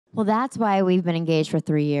Well, that's why we've been engaged for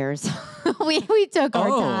 3 years. we took our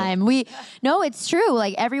time. No, it's true.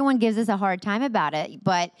 Like everyone gives us a hard time about it,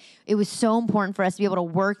 but it was so important for us to be able to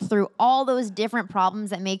work through all those different problems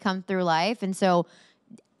that may come through life. And so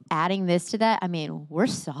adding this to that, I mean, we're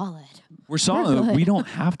solid. We're solid. We don't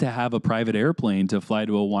have to have a private airplane to fly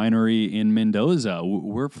to a winery in Mendoza.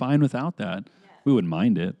 We're fine without that. We wouldn't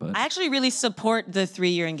mind it, but I actually really support the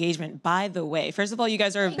 3-year engagement. By the way, first of all, you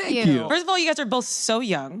guys are Thank you. First of all, you guys are both so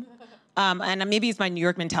young, and maybe it's my New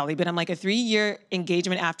York mentality, but I'm like a 3-year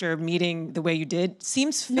engagement after meeting the way you did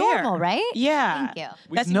seems fair. Normal, right? Yeah. Thank you.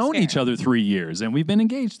 we've known each other 3 years and we've been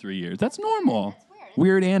engaged 3 years. That's normal. That's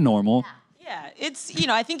weird and normal. Yeah, it's,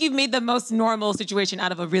 I think you've made the most normal situation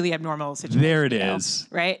out of a really abnormal situation. There it is.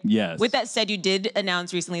 Right? Yes. With that said, you did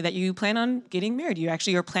announce recently that you plan on getting married. You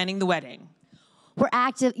actually are planning the wedding. We're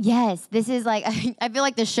active. Yes, this is like, I feel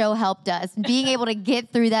like the show helped us. Being able to get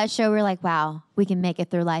through that show, we're like, wow, we can make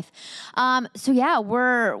it through life. So yeah,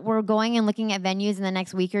 we're going and looking at venues in the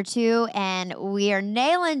next week or two, and we are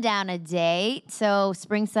nailing down a date. So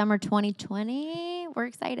spring, summer 2020, we're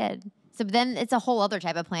excited. So then it's a whole other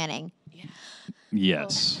type of planning. Yeah.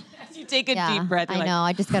 Yes. As you take a deep breath, you're I like, know,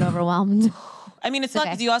 I just got overwhelmed. I mean, it's not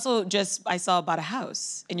because okay. you also I saw bought a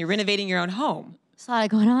house and you're renovating your own home. There's a lot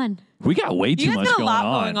going on. We got way too much going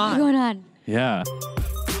on. What's going on? Yeah.